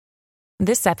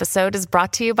This episode is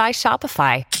brought to you by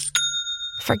Shopify.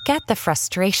 Forget the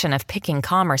frustration of picking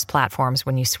commerce platforms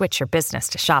when you switch your business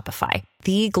to Shopify,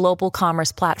 the global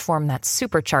commerce platform that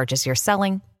supercharges your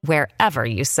selling wherever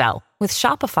you sell. With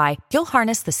Shopify, you'll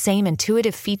harness the same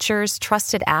intuitive features,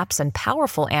 trusted apps, and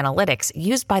powerful analytics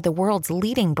used by the world's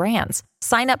leading brands.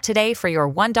 Sign up today for your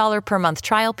 $1 per month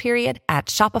trial period at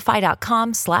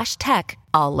shopify.com/tech,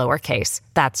 all lowercase.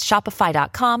 That's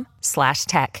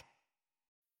shopify.com/tech.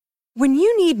 When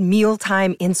you need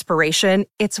mealtime inspiration,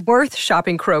 it's worth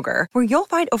shopping Kroger, where you'll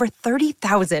find over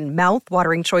 30,000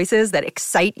 mouth-watering choices that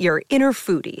excite your inner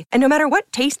foodie. And no matter what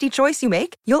tasty choice you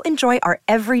make, you'll enjoy our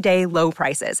everyday low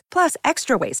prices, plus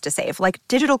extra ways to save, like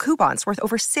digital coupons worth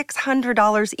over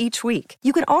 $600 each week.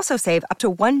 You can also save up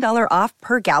to $1 off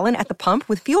per gallon at the pump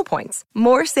with fuel points.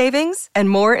 More savings and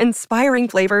more inspiring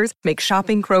flavors make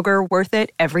shopping Kroger worth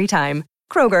it every time.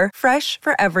 Kroger, fresh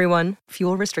for everyone.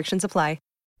 Fuel restrictions apply.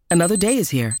 Another day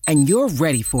is here, and you're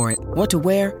ready for it. What to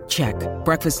wear? Check.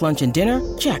 Breakfast, lunch, and dinner?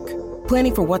 Check.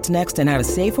 Planning for what's next and how to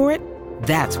save for it?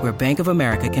 That's where Bank of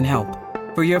America can help.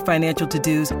 For your financial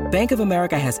to-dos, Bank of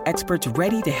America has experts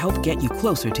ready to help get you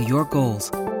closer to your goals.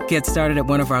 Get started at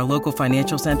one of our local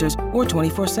financial centers or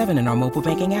 24/7 in our mobile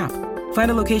banking app.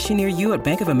 Find a location near you at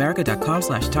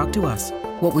bankofamerica.com/talktous.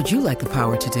 What would you like the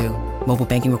power to do? Mobile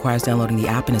banking requires downloading the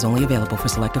app and is only available for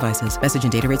select devices. Message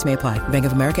and data rates may apply. Bank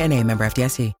of America N.A., member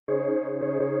FDIC.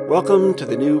 Welcome to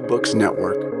the New Books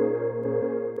Network.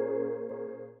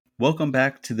 Welcome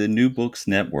back to the New Books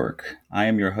Network. I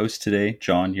am your host today,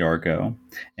 John Yargo,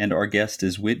 and our guest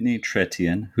is Whitney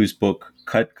Tretien, whose book,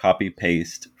 Cut, Copy,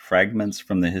 Paste, Fragments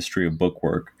from the History of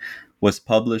Bookwork, was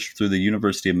published through the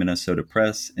University of Minnesota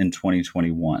Press in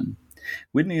 2021.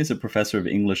 Whitney is a professor of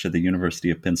English at the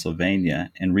University of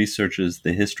Pennsylvania and researches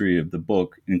the history of the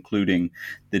book, including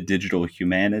the digital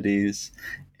humanities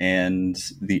and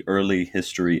the early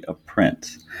history of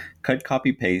print. Cut,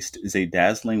 Copy, Paste is a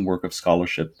dazzling work of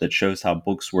scholarship that shows how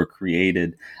books were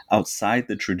created outside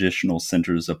the traditional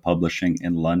centers of publishing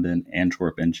in London,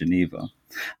 Antwerp, and Geneva.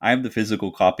 I have the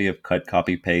physical copy of Cut,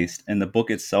 Copy, Paste, and the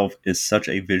book itself is such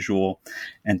a visual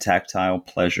and tactile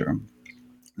pleasure.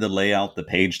 The layout, the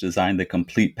page design, the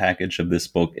complete package of this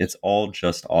book, it's all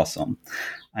just awesome.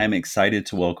 I am excited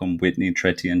to welcome Whitney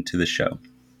Tretien to the show.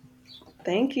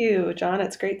 Thank you, John.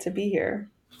 It's great to be here.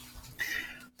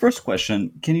 First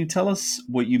question, can you tell us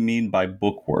what you mean by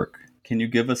bookwork? Can you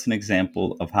give us an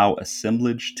example of how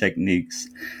assemblage techniques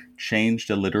changed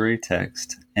a literary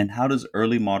text, and how does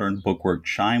early modern bookwork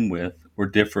chime with or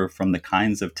differ from the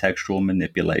kinds of textual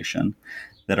manipulation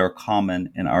that are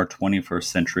common in our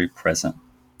 21st century present?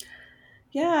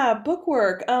 Yeah,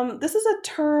 bookwork. This is a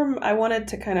term I wanted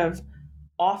to kind of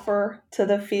offer to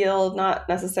the field, not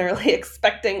necessarily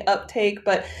expecting uptake,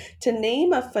 but to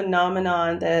name a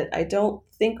phenomenon that I don't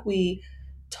think we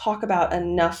talk about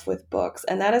enough with books.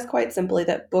 And that is quite simply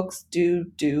that books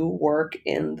do work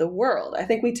in the world. I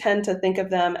think we tend to think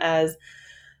of them as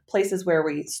places where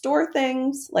we store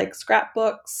things like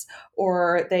scrapbooks,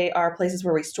 or they are places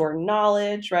where we store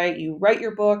knowledge, right? You write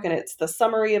your book and it's the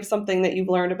summary of something that you've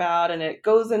learned about, and it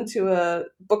goes into a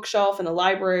bookshelf in a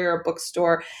library or a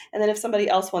bookstore. And then if somebody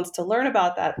else wants to learn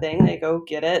about that thing, they go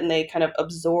get it and they kind of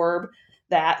absorb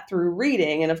that through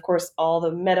reading. And of course, all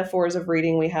the metaphors of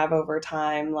reading we have over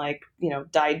time, like,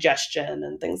 digestion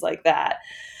and things like that.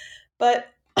 But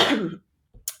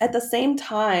at the same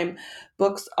time,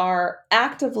 books are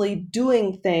actively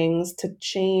doing things to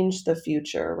change the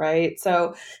future, right?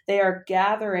 So they are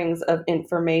gatherings of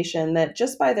information that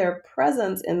just by their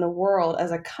presence in the world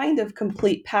as a kind of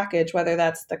complete package, whether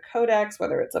that's the codex,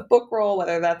 whether it's a book roll,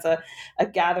 whether that's a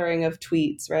gathering of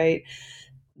tweets, right?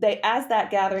 As that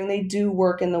gathering, they do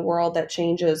work in the world that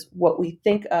changes what we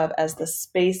think of as the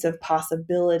space of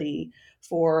possibility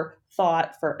for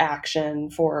thought, for action,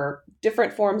 for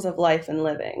different forms of life and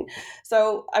living.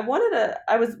 So I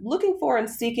was looking for and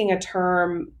seeking a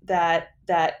term that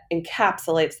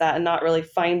encapsulates that and not really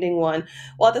finding one,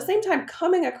 while at the same time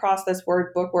coming across this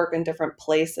word bookwork in different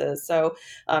places. So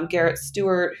Garrett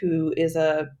Stewart, who is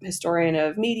a historian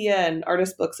of media and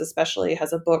artist books especially,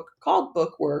 has a book called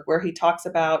Bookwork, where he talks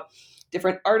about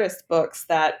different artist books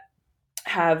that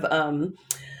have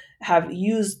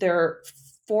used their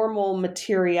formal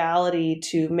materiality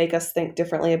to make us think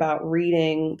differently about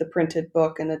reading the printed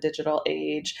book in the digital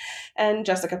age. And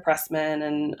Jessica Pressman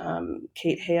and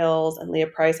Kate Hales and Leah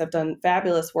Price have done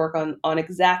fabulous work on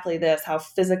exactly this, how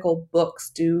physical books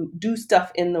do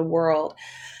stuff in the world.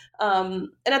 And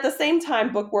at the same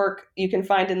time, bookwork you can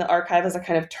find in the archive as a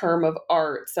kind of term of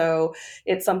art. So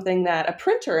it's something that a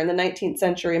printer in the 19th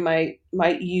century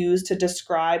might use to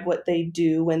describe what they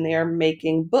do when they are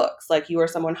making books, like you are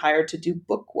someone hired to do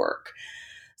bookwork.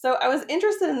 So I was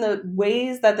interested in the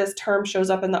ways that this term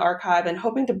shows up in the archive and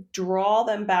hoping to draw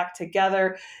them back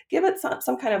together, give it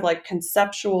some kind of like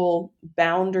conceptual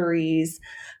boundaries,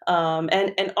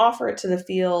 and offer it to the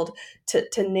field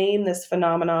to name this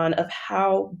phenomenon of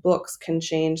how books can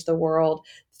change the world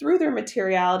through their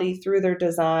materiality, through their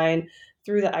design,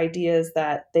 through the ideas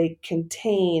that they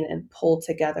contain and pull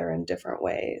together in different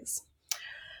ways.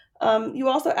 You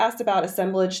also asked about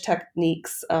assemblage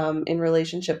techniques in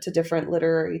relationship to different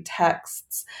literary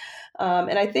texts.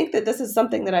 And I think that this is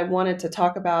something that I wanted to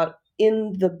talk about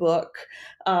in the book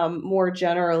more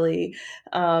generally.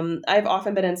 I've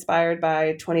often been inspired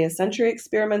by 20th century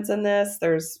experiments in this.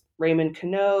 There's Raymond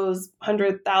Queneau's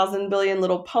 100,000 Billion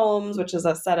Little Poems, which is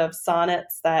a set of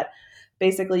sonnets that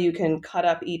basically you can cut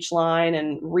up each line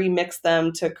and remix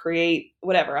them to create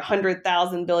whatever,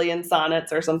 100,000 billion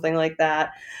sonnets or something like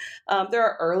that. There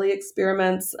are early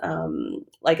experiments,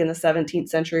 like in the 17th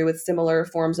century, with similar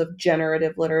forms of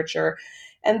generative literature.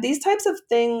 And these types of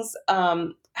things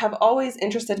have always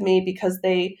interested me because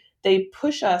they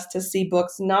push us to see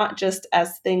books not just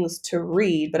as things to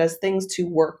read, but as things to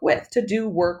work with, to do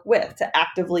work with, to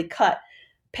actively cut,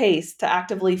 paste, to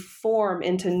actively form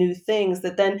into new things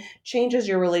that then changes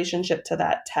your relationship to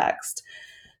that text.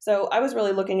 So I was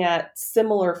really looking at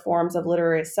similar forms of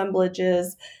literary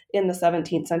assemblages in the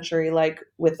 17th century, like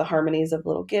with the Harmonies of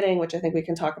Little Gidding, which I think we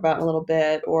can talk about in a little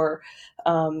bit, or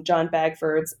John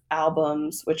Bagford's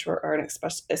albums, which are an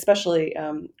especially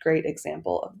great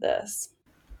example of this.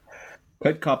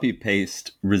 Cut, copy,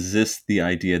 paste resists the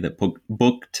idea that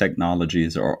book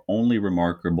technologies are only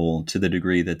remarkable to the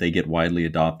degree that they get widely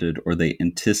adopted or they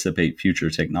anticipate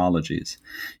future technologies.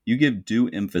 You give due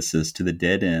emphasis to the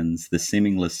dead ends, the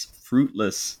seamless,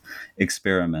 fruitless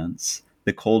experiments,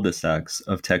 the cul-de-sacs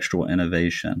of textual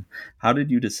innovation. How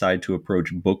did you decide to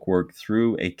approach bookwork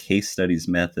through a case studies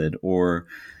method or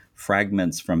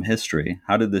fragments from history?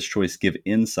 How did this choice give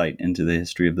insight into the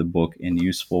history of the book in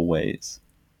useful ways?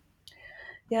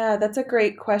 Yeah, that's a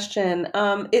great question.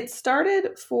 It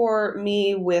started for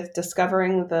me with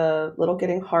discovering the Little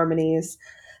Gidding Harmonies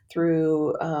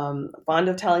through Fond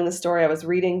of Telling the Story. I was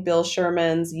reading Bill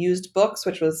Sherman's Used Books,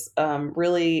 which was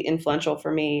really influential for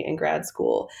me in grad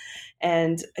school.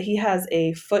 And he has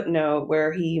a footnote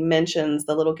where he mentions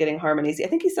the Little Gidding Harmonies. I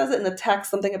think he says it in the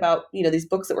text, something about, these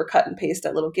books that were cut and pasted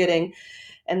at Little Gidding.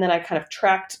 And then I kind of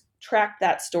tracked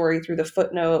that story through the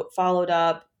footnote, followed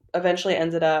up, eventually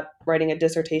ended up writing a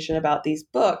dissertation about these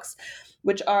books,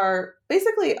 which are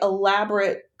basically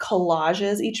elaborate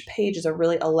collages. Each page is a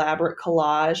really elaborate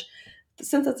collage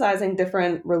synthesizing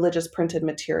different religious printed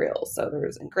materials. So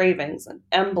there's engravings and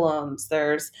emblems,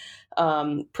 there's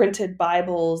printed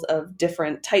Bibles of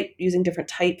different type, using different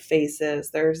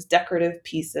typefaces, there's decorative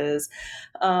pieces.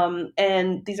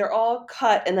 And these are all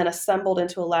cut and then assembled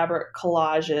into elaborate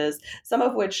collages, some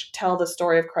of which tell the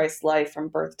story of Christ's life from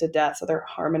birth to death. So they're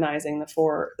harmonizing the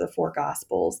four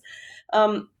Gospels.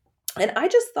 And I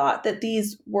just thought that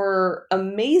these were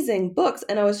amazing books.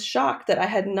 And I was shocked that I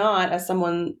had not, as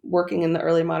someone working in the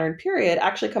early modern period,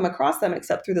 actually come across them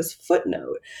except through this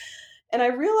footnote. And I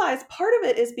realized part of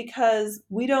it is because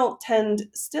we don't tend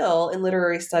still in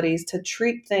literary studies to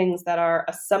treat things that are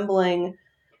assembling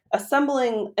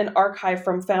an archive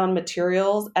from found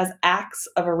materials as acts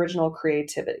of original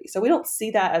creativity. So we don't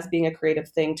see that as being a creative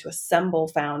thing to assemble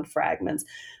found fragments.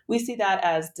 We see that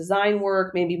as design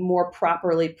work, maybe more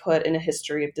properly put in a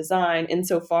history of design,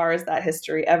 insofar as that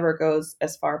history ever goes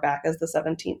as far back as the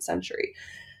 17th century.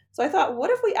 So I thought, what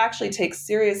if we actually take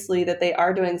seriously that they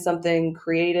are doing something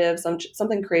creative,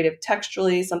 something creative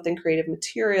textually, something creative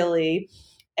materially,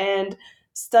 and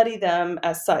study them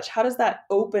as such? How does that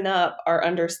open up our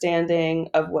understanding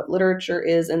of what literature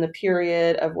is in the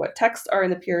period, of what texts are in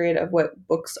the period, of what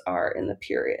books are in the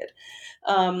period?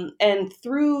 And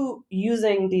through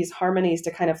using these harmonies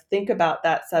to kind of think about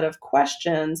that set of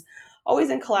questions,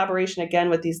 always in collaboration again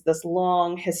with this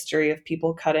long history of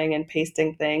people cutting and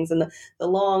pasting things, and the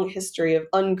long history of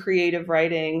uncreative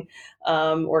writing,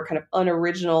 or kind of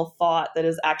unoriginal thought that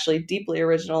is actually deeply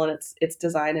original in its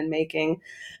design and making.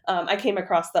 I came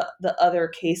across the other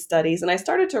case studies, and I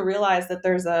started to realize that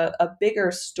there's a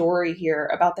bigger story here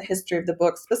about the history of the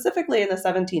book, specifically in the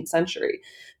 17th century,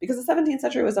 because the 17th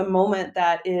century was a moment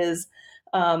that is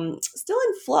still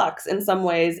in flux in some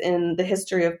ways in the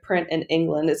history of print in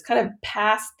England. It's kind of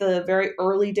past the very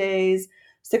early days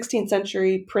 16th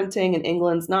century printing in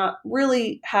England's not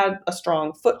really had a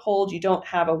strong foothold. You don't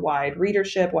have a wide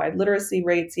readership, wide literacy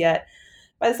rates yet.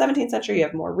 By the 17th century, you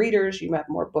have more readers, you have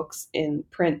more books in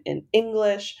print in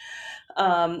English,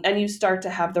 and you start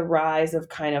to have the rise of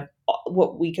kind of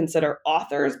what we consider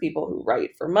authors, people who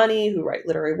write for money, who write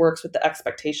literary works with the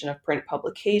expectation of print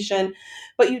publication.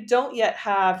 But you don't yet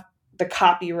have the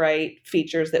copyright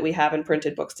features that we have in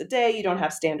printed books today. You don't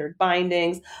have standard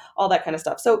bindings, all that kind of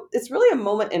stuff. So it's really a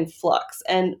moment in flux.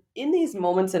 And in these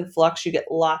moments in flux, you get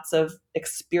lots of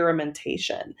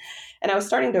experimentation. And I was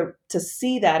starting to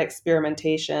see that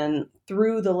experimentation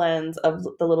through the lens of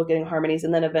the Little Gidding Harmonies,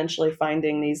 and then eventually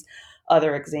finding these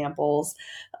other examples.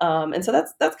 And so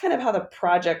that's kind of how the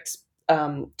project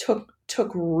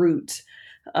took root.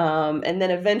 And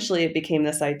then eventually it became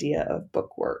this idea of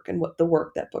book work and what the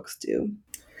work that books do.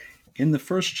 In the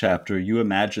first chapter, you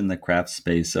imagine the craft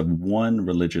space of one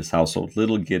religious household,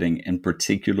 Little Gidding, in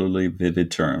particularly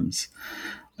vivid terms,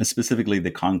 specifically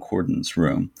the Concordance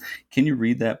Room. Can you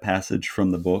read that passage from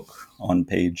the book on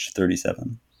page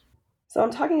 37? So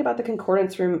I'm talking about the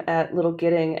Concordance Room at Little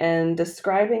Gidding and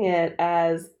describing it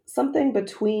as something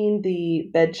between the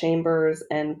bedchambers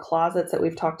and closets that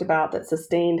we've talked about that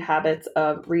sustained habits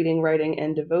of reading, writing,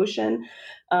 and devotion,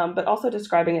 but also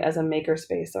describing it as a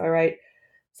makerspace. So I write,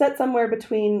 set somewhere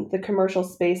between the commercial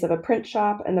space of a print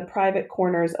shop and the private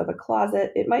corners of a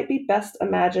closet, it might be best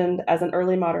imagined as an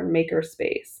early modern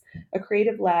makerspace, a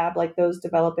creative lab like those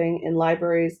developing in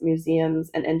libraries, museums,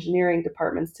 and engineering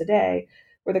departments today,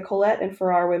 where the Colette and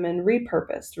Farrar women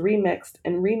repurposed, remixed,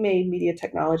 and remade media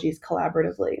technologies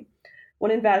collaboratively.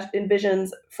 One envisions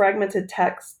fragmented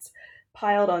texts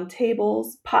piled on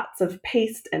tables, pots of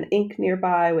paste and ink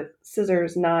nearby with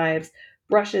scissors, knives,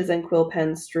 brushes, and quill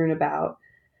pens strewn about.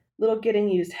 Little Gidding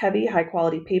used heavy,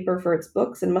 high-quality paper for its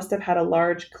books and must have had a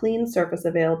large, clean surface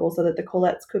available so that the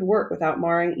Colettes could work without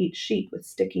marring each sheet with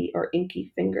sticky or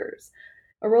inky fingers.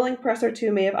 A rolling press or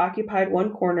two may have occupied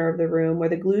one corner of the room where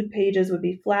the glued pages would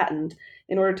be flattened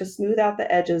in order to smooth out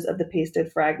the edges of the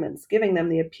pasted fragments, giving them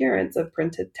the appearance of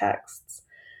printed texts.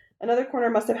 Another corner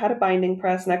must have had a binding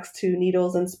press next to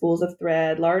needles and spools of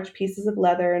thread, large pieces of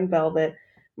leather and velvet,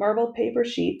 marbled paper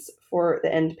sheets for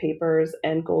the end papers,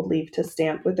 and gold leaf to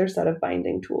stamp with their set of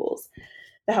binding tools.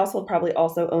 The household probably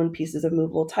also owned pieces of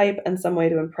movable type and some way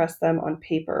to impress them on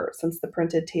paper, since the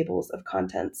printed tables of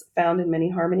contents found in many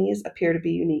harmonies appear to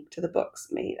be unique to the books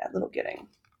made at Little Gidding.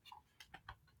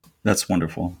 That's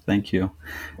wonderful. Thank you.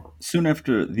 Soon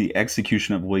after the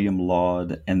execution of William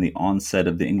Laud and the onset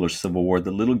of the English Civil War,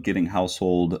 the Little Gidding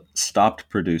household stopped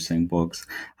producing books.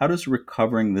 How does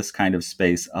recovering this kind of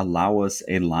space allow us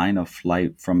a line of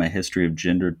flight from a history of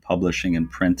gendered publishing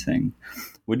and printing?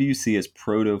 What do you see as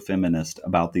proto-feminist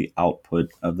about the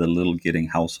output of the Little Gidding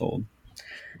household?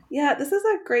 Yeah, this is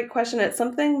a great question. It's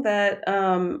something that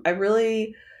I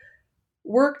really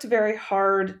worked very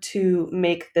hard to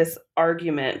make this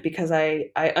argument, because I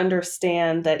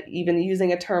understand that even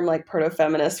using a term like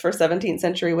proto-feminist for 17th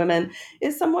century women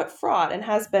is somewhat fraught and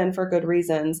has been for good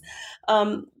reasons.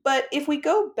 But if we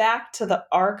go back to the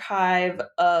archive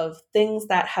of things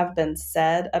that have been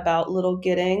said about Little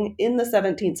Gidding in the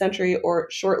 17th century or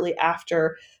shortly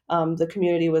after the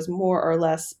community was more or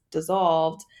less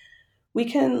dissolved, we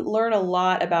can learn a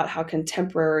lot about how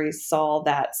contemporaries saw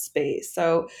that space.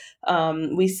 So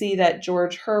we see that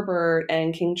George Herbert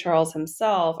and King Charles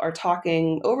himself are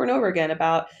talking over and over again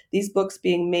about these books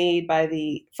being made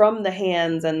from the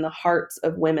hands and the hearts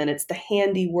of women. It's the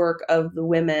handiwork of the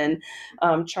women.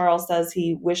 Charles says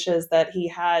he wishes that he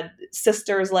had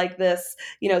sisters like this,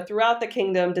 throughout the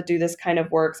kingdom to do this kind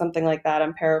of work, something like that.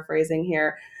 I'm paraphrasing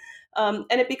here. And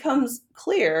it becomes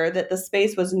clear that the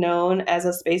space was known as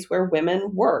a space where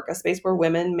women work, a space where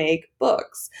women make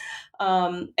books.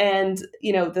 The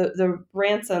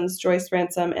Ransoms, Joyce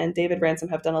Ransom and David Ransom,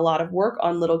 have done a lot of work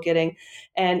on Little Gidding,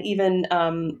 and even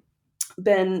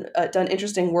done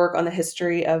interesting work on the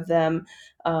history of them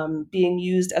being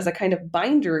used as a kind of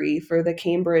bindery for the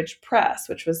Cambridge Press,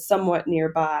 which was somewhat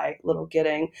nearby Little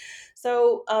Gidding.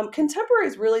 So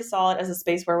contemporaries really saw it as a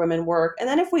space where women work. And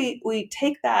then if we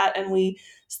take that and we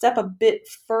step a bit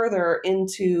further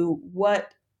into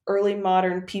what early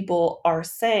modern people are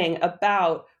saying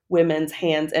about women's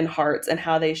hands and hearts and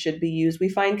how they should be used, we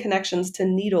find connections to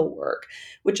needlework,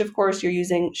 which of course you're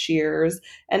using shears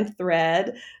and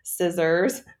thread,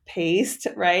 scissors, paste,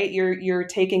 right? You're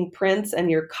taking prints and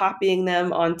you're copying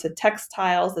them onto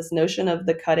textiles. This notion of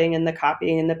the cutting and the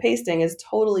copying and the pasting is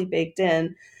totally baked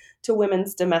in to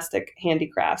women's domestic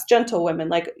handicrafts, gentle women,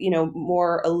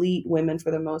 more elite women for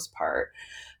the most part.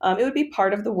 It would be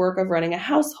part of the work of running a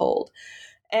household.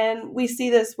 And we see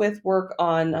this with work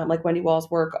on, like Wendy Wall's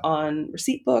work on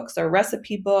receipt books or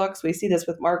recipe books. We see this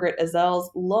with Margaret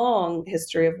Ezel's long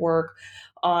history of work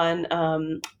on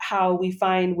how we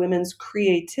find women's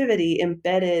creativity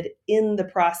embedded in the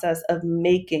process of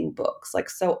making books. Like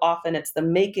so often it's the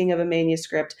making of a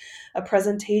manuscript, a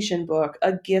presentation book,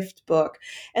 a gift book,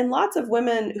 and lots of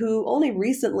women who only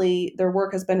recently their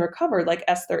work has been recovered, like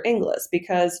Esther Inglis,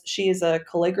 because she is a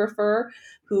calligrapher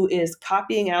who is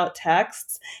copying out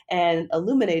texts and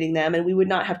illuminating them. And we would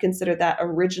not have considered that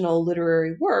original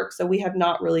literary work. So we have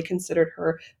not really considered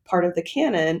her part of the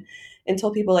canon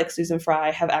until people like Susan Fry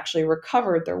have actually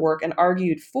recovered their work and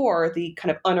argued for the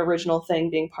kind of unoriginal thing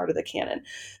being part of the canon.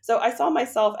 So I saw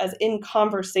myself as in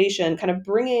conversation, kind of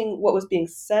bringing what was being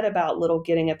said about Little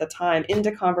Gidding at the time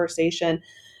into conversation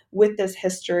with this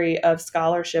history of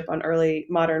scholarship on early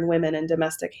modern women and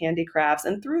domestic handicrafts.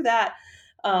 And through that,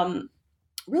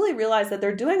 really realized that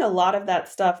they're doing a lot of that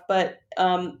stuff, but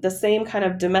the same kind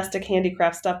of domestic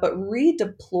handicraft stuff, but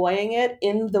redeploying it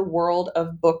in the world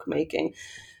of bookmaking,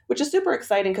 which is super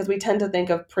exciting because we tend to think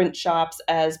of print shops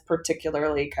as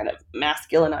particularly kind of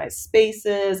masculinized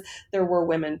spaces. There were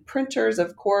women printers,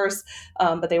 of course,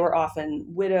 but they were often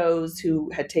widows who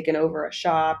had taken over a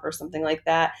shop or something like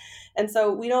that. And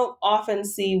so we don't often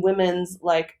see women's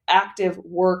like active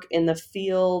work in the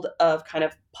field of kind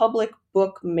of public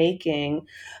book making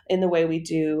in the way we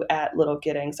do at Little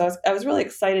Gidding. So I was really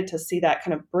excited to see that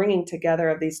kind of bringing together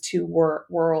of these two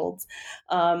worlds.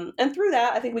 And through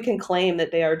that, I think we can claim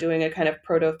that they are doing a kind of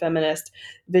proto-feminist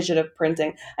vision of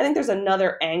printing. I think there's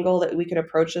another angle that we could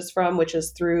approach this from, which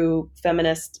is through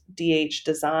feminist DH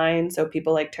design. So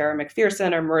people like Tara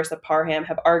McPherson or Marissa Parham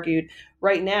have argued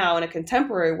right now in a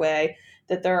contemporary way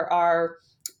that there are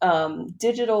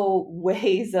digital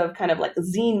ways of kind of like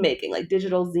zine making, like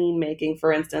digital zine making,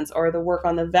 for instance, or the work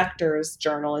on the Vectors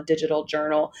Journal, a digital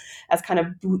journal, as kind of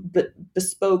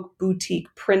bespoke boutique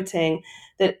printing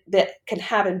that can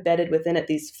have embedded within it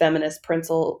these feminist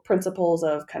principles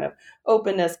of kind of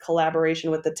openness, collaboration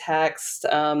with the text,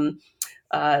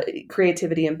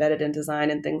 creativity embedded in design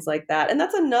and things like that. And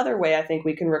that's another way I think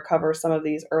we can recover some of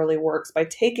these early works by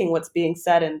taking what's being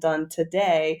said and done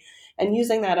today and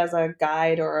using that as a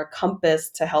guide or a compass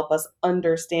to help us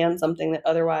understand something that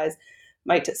otherwise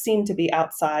might seem to be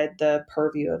outside the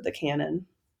purview of the canon.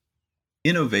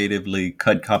 Innovatively,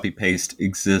 Cut Copy Paste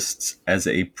exists as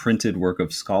a printed work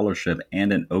of scholarship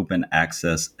and an open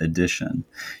access edition.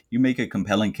 You make a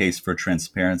compelling case for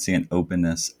transparency and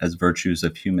openness as virtues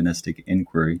of humanistic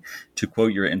inquiry. To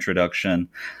quote your introduction,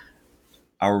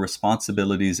 our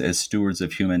responsibilities as stewards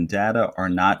of human data are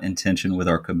not in tension with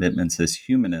our commitments as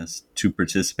humanists to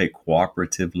participate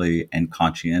cooperatively and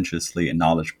conscientiously in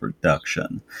knowledge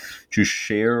production, to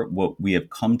share what we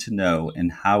have come to know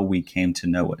and how we came to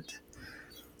know it.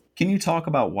 Can you talk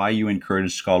about why you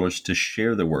encourage scholars to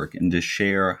share the work and to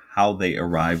share how they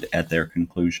arrived at their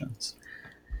conclusions?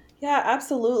 Yeah,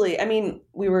 absolutely. I mean,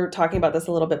 we were talking about this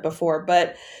a little bit before,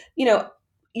 but, you know,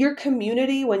 your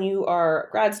community, when you are a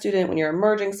grad student, when you're an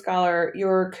emerging scholar,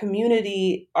 your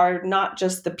community are not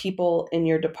just the people in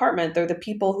your department. They're the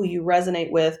people who you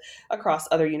resonate with across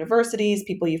other universities,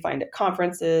 people you find at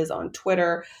conferences, on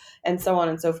Twitter, and so on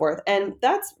and so forth. And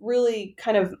that's really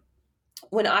kind of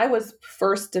when I was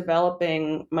first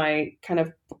developing my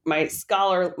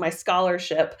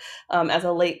scholarship as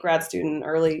a late grad student,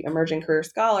 early emerging career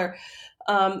scholar.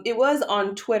 It was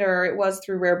on Twitter, it was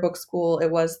through Rare Book School,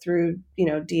 it was through,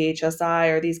 DHSI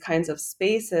or these kinds of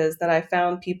spaces that I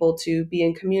found people to be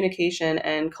in communication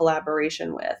and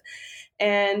collaboration with.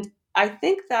 And I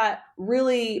think that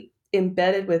really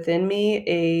embedded within me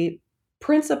a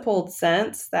principled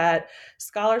sense that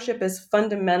scholarship is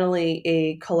fundamentally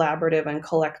a collaborative and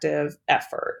collective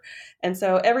effort. And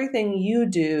so everything you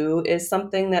do is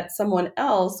something that someone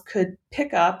else could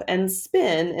pick up and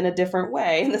spin in a different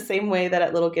way, in the same way that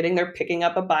at Little Gidding, they're picking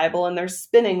up a Bible and they're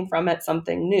spinning from it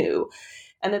something new.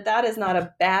 And that is not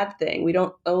a bad thing. We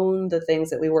don't own the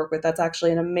things that we work with. That's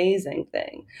actually an amazing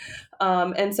thing.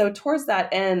 And so towards that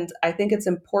end, I think it's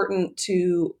important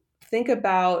to think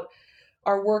about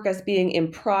our work as being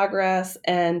in progress,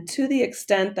 and to the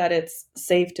extent that it's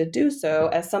safe to do so,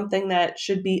 as something that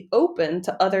should be open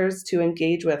to others to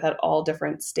engage with at all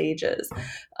different stages.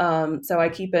 So I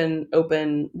keep an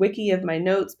open wiki of my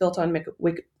notes built on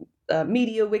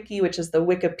MediaWiki, which is the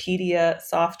Wikipedia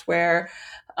software.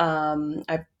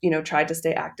 I've tried to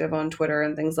stay active on Twitter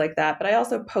and things like that, but I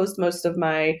also post most of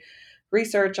my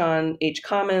research on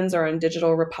HCommons or on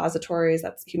digital repositories.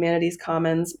 That's Humanities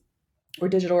Commons, or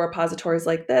digital repositories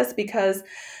like this, because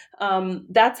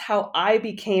that's how I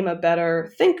became a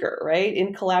better thinker, right?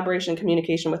 In collaboration,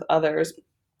 communication with others.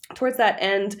 towards that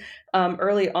end,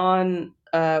 early on,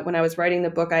 when I was writing the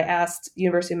book, I asked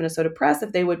University of Minnesota Press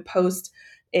if they would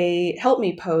help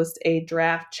me post a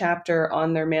draft chapter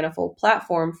on their Manifold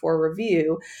platform for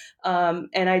review.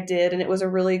 And I did, and it was a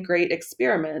really great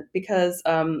experiment because,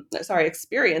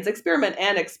 experiment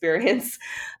and experience.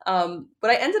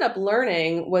 What I ended up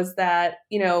learning was that,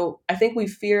 I think we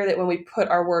fear that when we put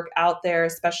our work out there,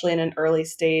 especially in an early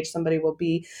stage, somebody will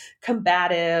be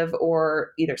combative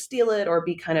or either steal it or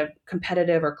be kind of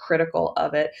competitive or critical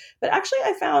of it. But actually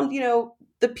I found,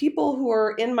 the people who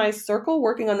are in my circle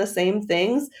working on the same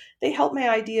things, they help my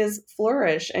ideas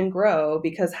flourish and grow,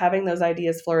 because having those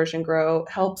ideas flourish and grow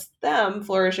helps them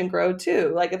flourish and grow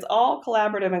too. Like, it's all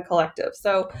collaborative and collective.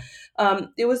 So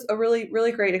it was a really,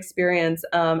 really great experience,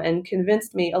 and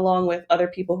convinced me, along with other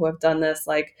people who have done this,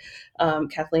 like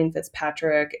Kathleen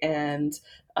Fitzpatrick, and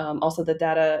also the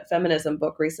Data Feminism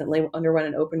book recently underwent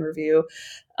an open review,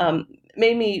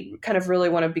 made me kind of really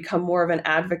want to become more of an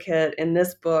advocate in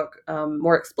this book,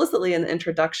 more explicitly in the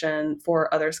introduction,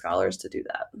 for other scholars to do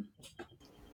that.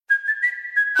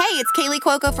 Hey, it's Kaylee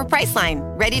Cuoco for Priceline.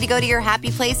 Ready to go to your happy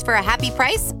place for a happy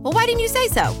price? Well, why didn't you say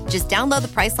so? Just download the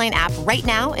Priceline app right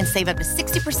now and save up to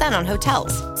 60% on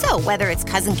hotels. So whether it's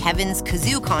Cousin Kevin's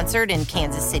Kazoo Concert in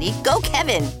Kansas City, go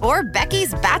Kevin, or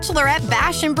Becky's Bachelorette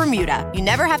Bash in Bermuda, you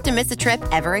never have to miss a trip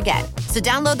ever again. So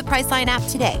download the Priceline app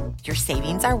today. Your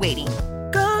savings are waiting.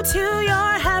 Go to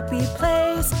your happy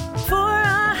place for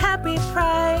a happy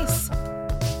price.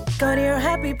 Go to your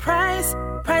happy price,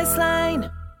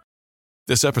 Priceline.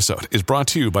 This episode is brought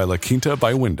to you by La Quinta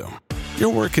by Wyndham.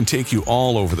 Your work can take you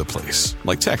all over the place,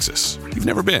 like Texas. You've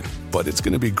never been, but it's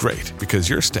going to be great because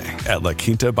you're staying at La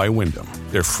Quinta by Wyndham.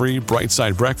 Their free Bright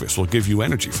Side breakfast will give you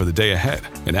energy for the day ahead.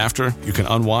 And after, you can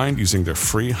unwind using their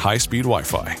free high-speed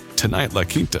Wi-Fi. Tonight, La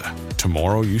Quinta.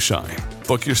 Tomorrow, you shine.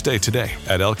 Book your stay today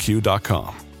at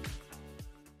lq.com.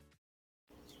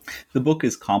 The book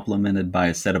is complemented by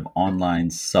a set of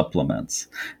online supplements.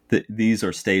 These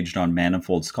are staged on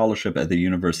Manifold Scholarship at the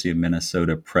University of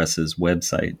Minnesota Press's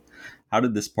website. How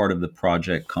did this part of the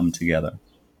project come together?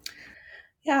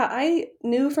 Yeah, I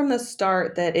knew from the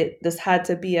start that this had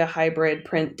to be a hybrid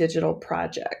print-digital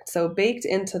project. So baked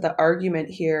into the argument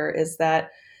here is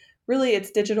that really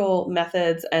it's digital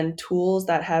methods and tools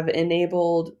that have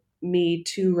enabled me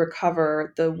to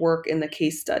recover the work in the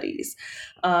case studies.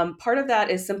 Part of that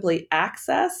is simply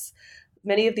access.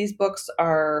 Many of these books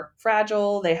are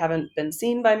fragile. They haven't been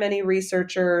seen by many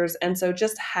researchers. And so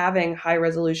just having high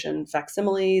resolution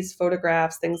facsimiles,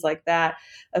 photographs, things like that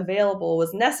available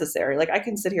was necessary. Like, I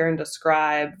can sit here and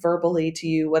describe verbally to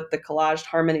you what the collaged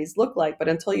harmonies look like, but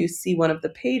until you see one of the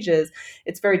pages,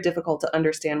 it's very difficult to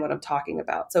understand what I'm talking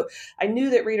about. So I knew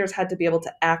that readers had to be able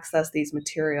to access these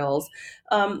materials.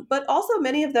 But also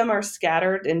many of them are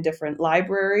scattered in different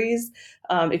libraries.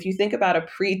 If you think about a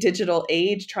pre-digital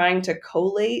age, trying to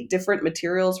collate different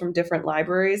materials from different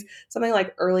libraries, something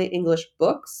like Early English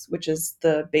Books, which is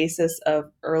the basis of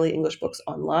Early English Books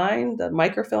Online, the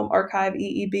microfilm archive,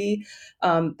 EEB,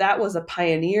 that was a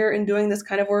pioneer in doing this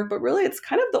kind of work. But really, it's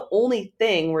kind of the only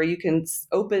thing where you can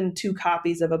open 2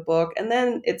 copies of a book, and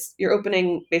then you're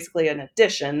opening basically an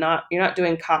edition. You're not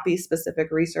doing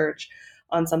copy-specific research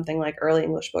on something like Early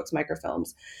English Books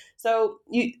microfilms. So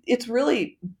it's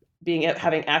really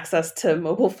having access to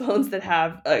mobile phones that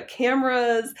have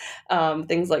cameras,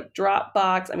 things like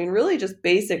Dropbox. I mean, really just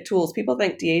basic tools. People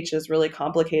think DH is really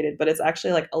complicated, but it's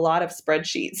actually like a lot of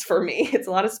spreadsheets for me. It's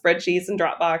a lot of spreadsheets and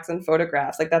Dropbox and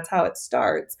photographs. Like, that's how it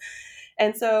starts.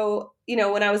 And so,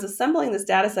 when I was assembling this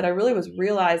data set, I really was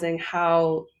realizing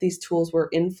how these tools were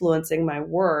influencing my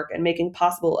work and making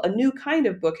possible a new kind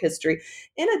of book history,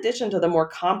 in addition to the more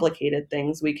complicated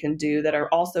things we can do that are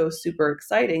also super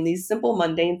exciting. These simple,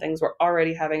 mundane things were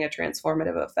already having a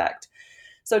transformative effect.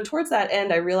 So towards that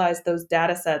end, I realized those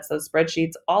data sets, those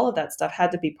spreadsheets, all of that stuff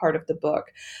had to be part of the book.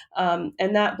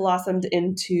 And that blossomed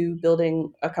into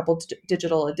building a couple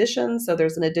digital editions. So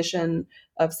there's an edition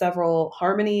of several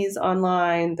harmonies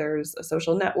online. There's a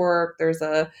social network. There's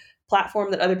a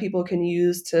platform that other people can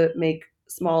use to make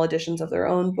small editions of their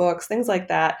own books, things like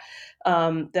that,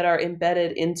 that are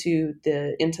embedded into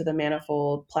the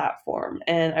Manifold platform.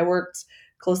 And I worked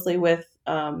closely with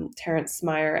Terrence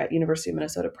Smyer at University of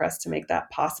Minnesota Press to make that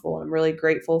possible. And I'm really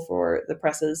grateful for the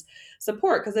press's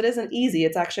support, because it isn't easy.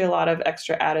 It's actually a lot of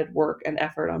extra added work and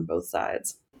effort on both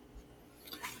sides.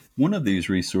 One of these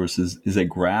resources is a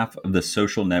graph of the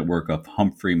social network of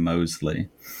Humphrey Moseley.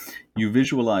 You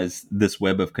visualize this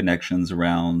web of connections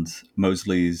around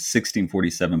Moseley's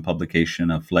 1647 publication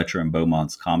of Fletcher and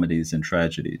Beaumont's Comedies and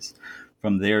Tragedies.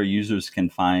 From there, users can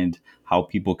find how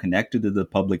people connected to the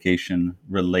publication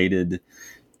related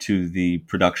to the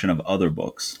production of other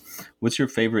books. What's your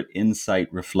favorite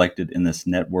insight reflected in this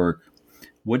network?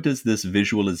 What does this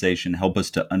visualization help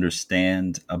us to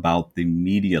understand about the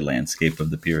media landscape of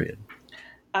the period?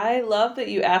 I love that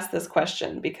you asked this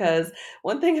question, because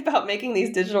one thing about making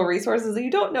these digital resources is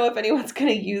you don't know if anyone's going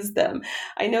to use them.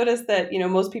 I noticed that,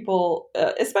 most people,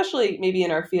 especially maybe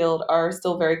in our field, are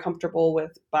still very comfortable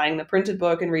with buying the printed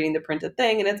book and reading the printed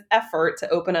thing. And it's effort to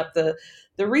open up the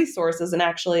resources and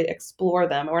actually explore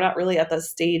them. We're not really at the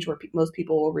stage where most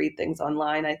people will read things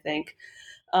online, I think.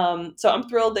 So I'm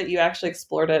thrilled that you actually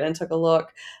explored it and took a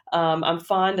look. I'm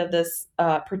fond of this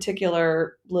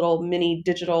particular little mini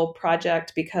digital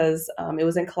project because it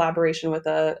was in collaboration with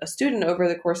a student over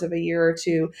the course of a year or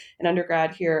two, an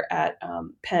undergrad here at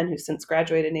Penn who's since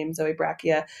graduated, named Zoe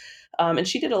Bracchia. And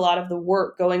she did a lot of the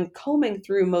work combing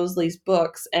through Mosley's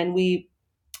books, and we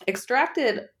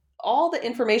extracted all the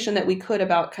information that we could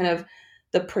about kind of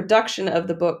the production of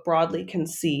the book broadly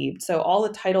conceived. So all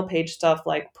the title page stuff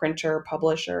like printer,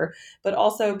 publisher, but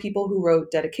also people who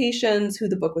wrote dedications, who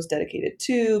the book was dedicated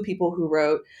to, people who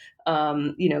wrote,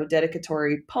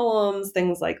 dedicatory poems,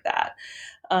 things like that.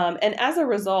 And as a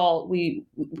result, we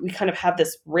kind of have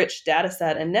this rich data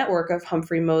set and network of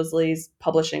Humphrey Mosley's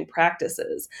publishing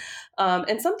practices.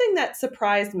 And something that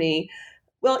surprised me,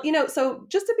 so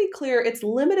just to be clear, it's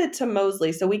limited to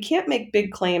Mosley. So we can't make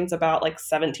big claims about like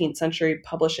 17th century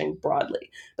publishing broadly.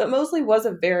 But Mosley was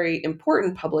a very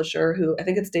important publisher who, I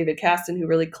think it's David Caston, who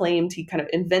really claimed he kind of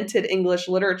invented English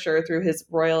literature through his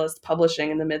royalist publishing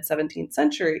in the mid 17th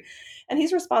century. And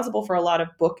he's responsible for a lot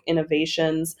of book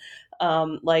innovations,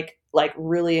 like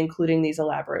really including these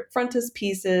elaborate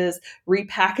frontispieces,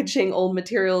 repackaging old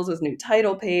materials with new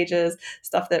title pages,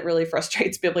 stuff that really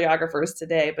frustrates bibliographers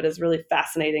today, but is really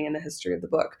fascinating in the history of the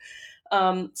book.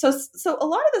 So a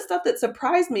lot of the stuff that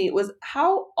surprised me was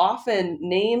how often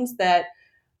names that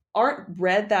aren't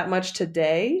read that much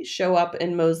today show up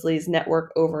in Mosley's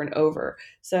network over and over.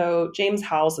 So James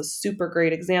Howell's a super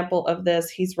great example of this.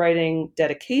 He's writing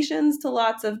dedications to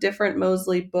lots of different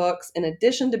Mosley books, in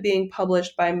addition to being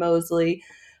published by Mosley.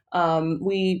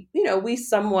 We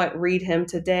somewhat read him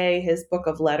today. His book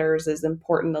of letters is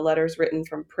important, the letters written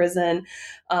from prison.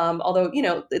 Although,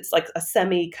 it's like a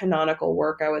semi-canonical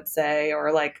work, I would say,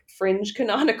 or like fringe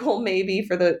canonical maybe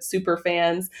for the super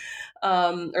fans,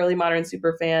 early modern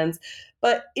super fans.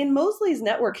 But in Mosley's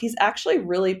network, he's actually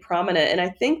really prominent. And I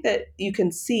think that you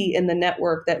can see in the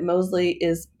network that Mosley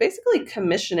is basically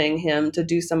commissioning him to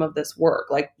do some of this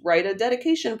work, like write a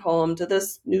dedication poem to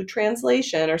this new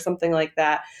translation or something like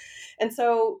that. And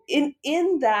so in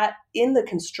the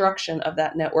construction of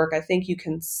that network, I think you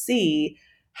can see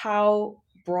how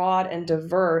broad and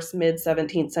diverse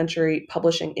mid-17th century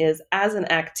publishing is as an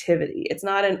activity. It's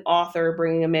not an author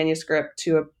bringing a manuscript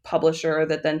to a publisher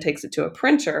that then takes it to a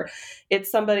printer.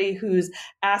 It's somebody who's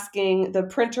asking the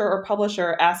printer or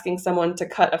publisher, asking someone to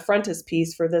cut a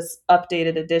frontispiece for this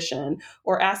updated edition,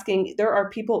 or there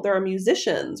are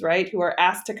musicians, right, who are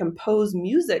asked to compose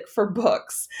music for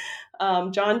books.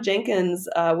 John Jenkins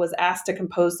was asked to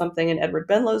compose something in Edward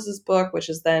Benlowes's book, which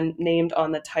is then named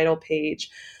on the title page.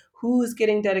 Who's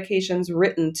getting dedications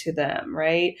written to them,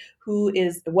 right?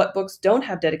 What books don't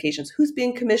have dedications? Who's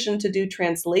being commissioned to do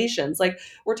translations? Like,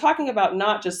 we're talking about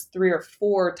not just 3 or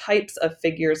 4 types of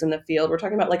figures in the field. We're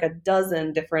talking about like a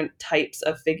dozen different types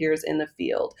of figures in the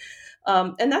field.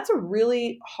 And that's a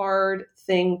really hard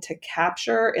thing to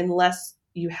capture unless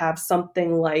you have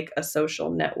something like a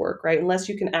social network, right? Unless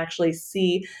you can actually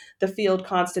see the field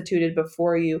constituted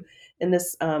before you in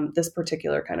this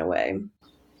particular kind of way.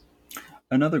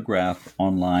 Another graph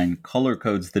online color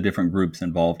codes the different groups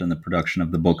involved in the production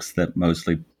of the books that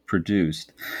Mosley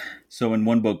produced. So in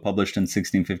one book published in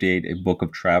 1658, a book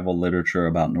of travel literature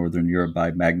about Northern Europe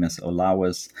by Magnus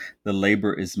Olaus, the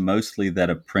labor is mostly that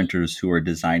of printers who are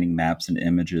designing maps and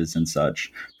images and such.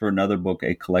 For another book,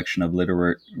 a collection of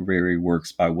literary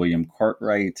works by William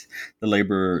Cartwright, the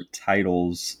labor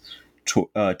tilts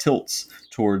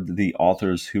toward the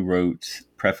authors who wrote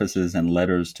prefaces and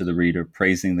letters to the reader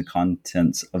praising the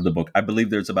contents of the book. I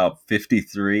believe there's about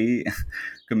 53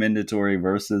 commendatory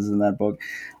verses in that book.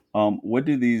 What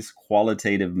do these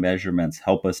qualitative measurements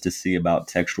help us to see about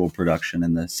textual production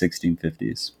in the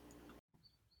 1650s?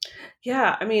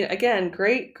 Yeah, I mean, again,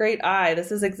 great eye.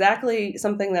 This is exactly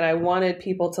something that I wanted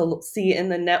people to see in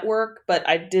the network, but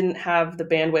I didn't have the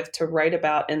bandwidth to write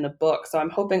about in the book. So I'm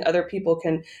hoping other people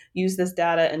can use this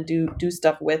data and do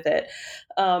stuff with it.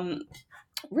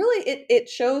 really it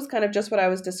shows kind of just what I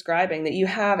was describing, that you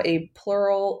have a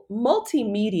plural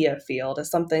multimedia field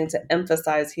is something to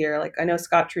emphasize here. Like I know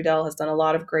Scott Trudell has done a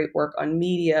lot of great work on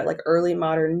media, like early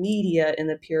modern media in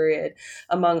the period,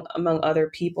 among other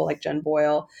people like Jen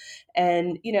Boyle.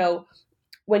 And,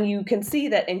 when you can see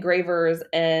that engravers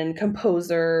and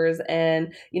composers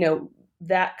and,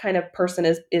 that kind of person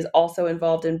is also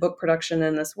involved in book production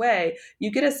in this way,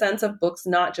 you get a sense of books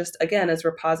not just, again, as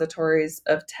repositories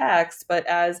of text, but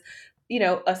as,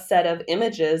 a set of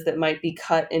images that might be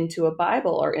cut into a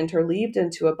Bible or interleaved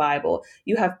into a Bible.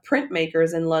 You have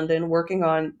printmakers in London working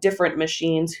on different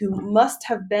machines who must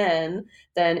have been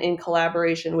then in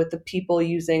collaboration with the people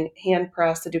using hand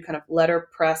press to do kind of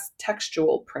letterpress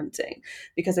textual printing,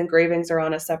 because engravings are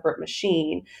on a separate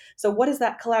machine. So what does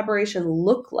that collaboration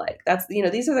look like? That's,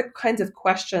 these are the kinds of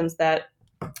questions that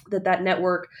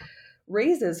network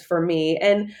raises for me.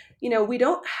 And, we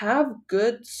don't have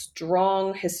good,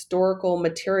 strong historical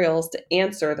materials to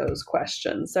answer those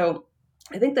questions. So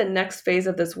I think the next phase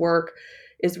of this work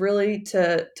is really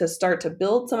to start to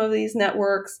build some of these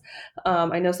networks.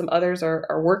 I know some others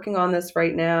are working on this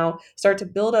right now, start to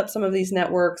build up some of these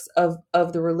networks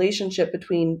of the relationship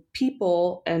between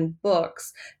people and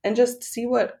books, and just see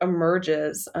what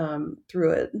emerges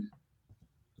through it.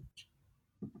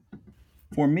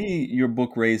 For me, your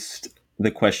book raised the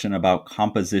question about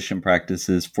composition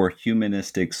practices for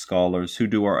humanistic scholars who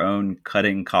do our own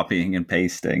cutting, copying, and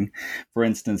pasting. For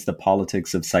instance, the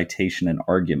politics of citation and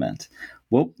argument.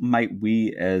 What might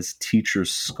we as teachers,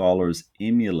 scholars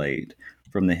emulate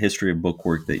from the history of book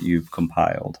work that you've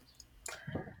compiled?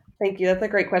 Thank you. That's a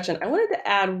great question. I wanted to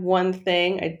add one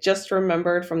thing I just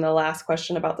remembered from the last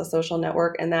question about the social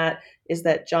network, and that is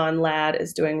that John Ladd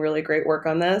is doing really great work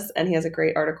on this, and he has a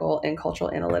great article in Cultural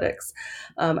Analytics.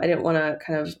 I didn't want to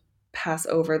kind of pass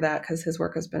over that because his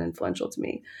work has been influential to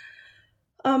me.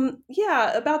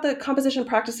 About the composition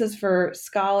practices for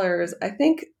scholars, I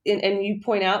think, and you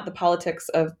point out the politics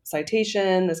of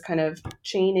citation, this kind of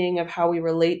chaining of how we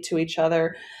relate to each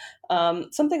other.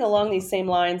 Something along these same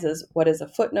lines is, what is a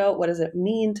footnote? What does it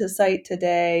mean to cite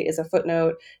today? Is a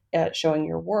footnote showing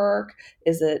your work?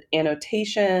 Is it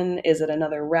annotation? Is it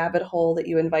another rabbit hole that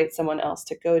you invite someone else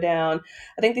to go down?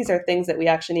 I think these are things that we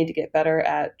actually need to get better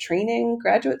at training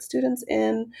graduate students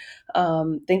in,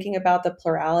 thinking about the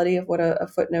plurality of what a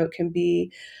footnote can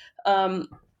be.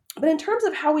 But in terms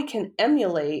of how we can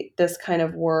emulate this kind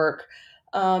of work,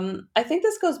 I think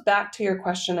this goes back to your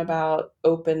question about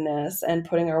openness and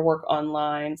putting our work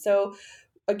online. So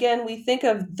again, we think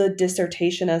of the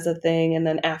dissertation as a thing, and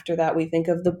then after that, we think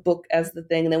of the book as the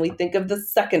thing, and then we think of the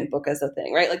second book as a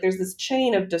thing, right? Like there's this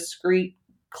chain of discrete,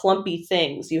 clumpy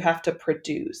things you have to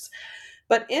produce.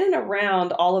 But in and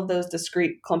around all of those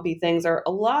discrete, clumpy things are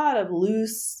a lot of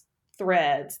loose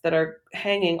threads that are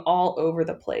hanging all over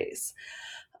the place.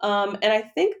 And I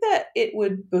think that it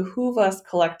would behoove us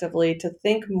collectively to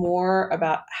think more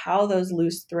about how those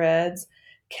loose threads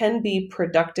can be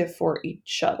productive for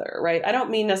each other, right? I don't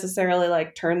mean necessarily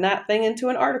like turn that thing into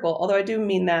an article, although I do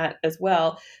mean that as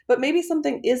well. But maybe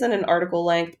something isn't an article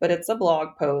length, but it's a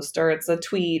blog post or it's a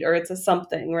tweet or it's a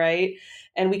something, right?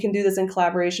 And we can do this in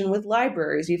collaboration with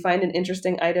libraries. You find an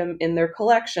interesting item in their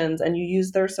collections and you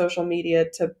use their social media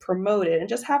to promote it and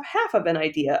just have half of an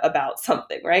idea about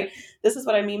something, right? This is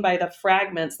what I mean by the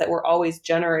fragments that we're always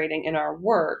generating in our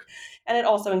work. And it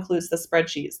also includes the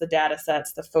spreadsheets, the data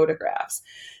sets, the photographs.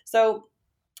 So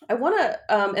I want to,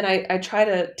 and I try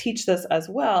to teach this as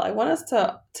well, I want us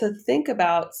to think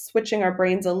about switching our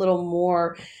brains a little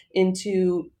more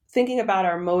into thinking about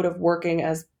our mode of working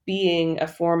as being a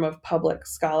form of public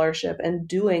scholarship and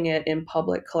doing it in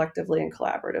public collectively and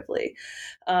collaboratively.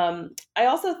 I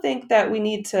also think that we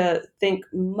need to think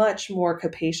much more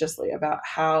capaciously about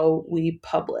how we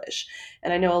publish.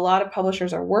 And I know a lot of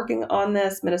publishers are working on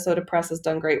this. Minnesota Press has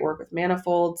done great work with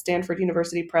Manifold. Stanford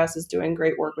University Press is doing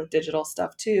great work with digital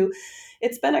stuff too.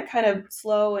 It's been a kind of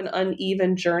slow and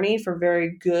uneven journey for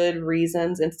very good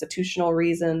reasons, institutional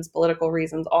reasons, political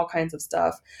reasons, all kinds of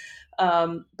stuff.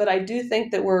 But I do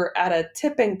think that we're at a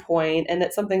tipping point, and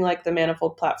that something like the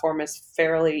Manifold platform is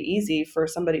fairly easy for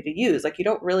somebody to use. Like you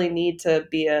don't really need to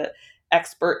be a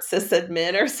expert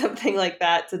sysadmin or something like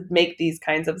that to make these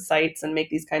kinds of sites and make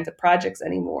these kinds of projects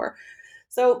anymore.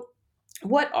 So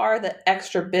what are the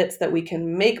extra bits that we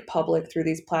can make public through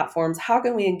these platforms? How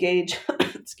can we engage,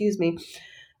 excuse me,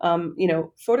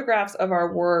 photographs of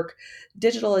our work,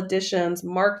 digital editions,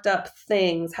 marked up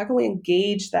things? How can we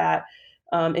engage that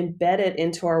embed it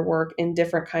into our work in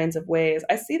different kinds of ways.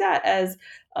 I see that as,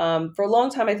 for a long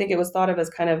time, I think it was thought of as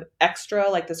kind of extra,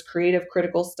 like this creative,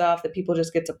 critical stuff that people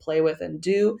just get to play with and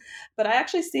do. But I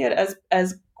actually see it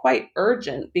as quite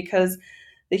urgent, because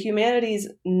the humanities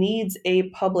needs a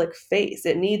public face.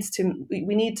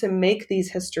 We need to make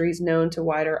these histories known to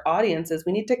wider audiences.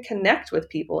 We need to connect with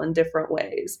people in different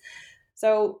ways.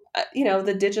 So,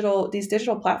 these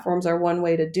digital platforms are one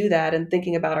way to do that, and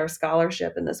thinking about our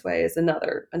scholarship in this way is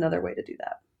another way to do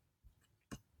that.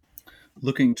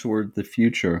 Looking toward the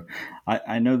future,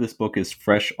 I know this book is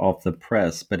fresh off the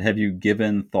press, but have you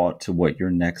given thought to what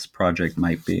your next project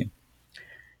might be?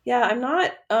 Yeah, I'm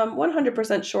not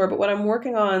 100% sure, but what I'm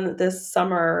working on this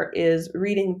summer is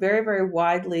reading very, very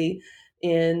widely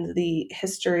in the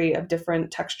history of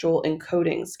different textual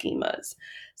encoding schemas.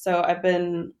 So I've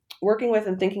been working with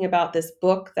and thinking about this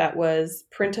book that was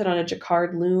printed on a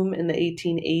Jacquard loom in the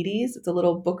 1880s. It's a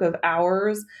little book of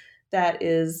hours that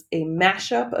is a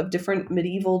mashup of different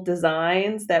medieval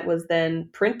designs that was then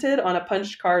printed on a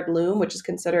punched card loom, which is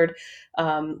considered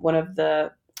one of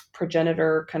the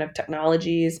progenitor kind of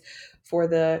technologies for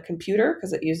the computer,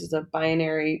 because it uses a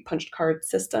binary punched card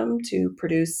system to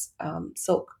produce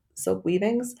silk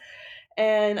weavings.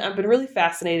 And I've been really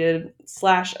fascinated /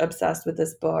 obsessed with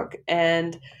this book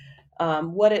and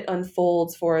what it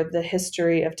unfolds for the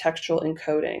history of textual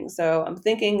encoding. So I'm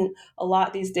thinking a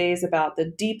lot these days about the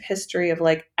deep history of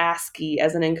like ASCII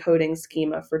as an encoding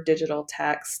schema for digital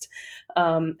text,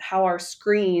 how our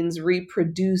screens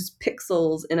reproduce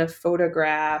pixels in a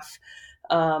photograph,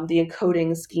 the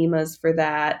encoding schemas for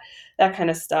that kind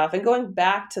of stuff. And going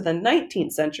back to the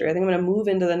 19th century, I think I'm going to move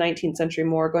into the 19th century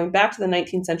more, going back to the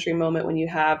 19th century moment when you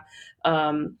have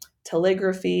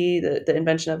telegraphy, the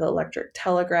invention of the electric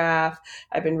telegraph.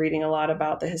 I've been reading a lot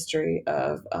about the history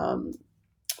of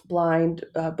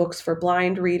books for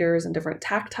blind readers and different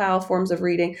tactile forms of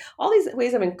reading, all these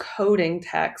ways of encoding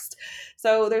text.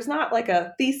 So there's not like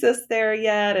a thesis there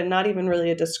yet, and not even really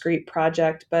a discrete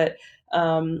project, but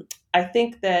I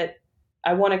think that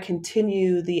I want to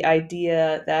continue the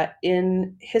idea that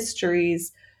in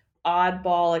history's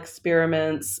oddball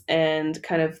experiments and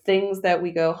kind of things that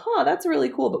we go, that's really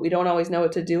cool, but we don't always know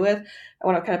what to do with, I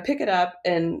want to kind of pick it up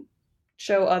and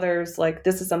show others like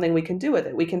this is something we can do with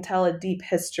it. We can tell a deep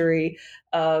history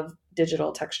of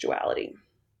digital textuality.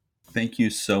 Thank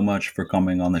you so much for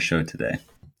coming on the show today.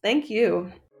 Thank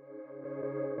you.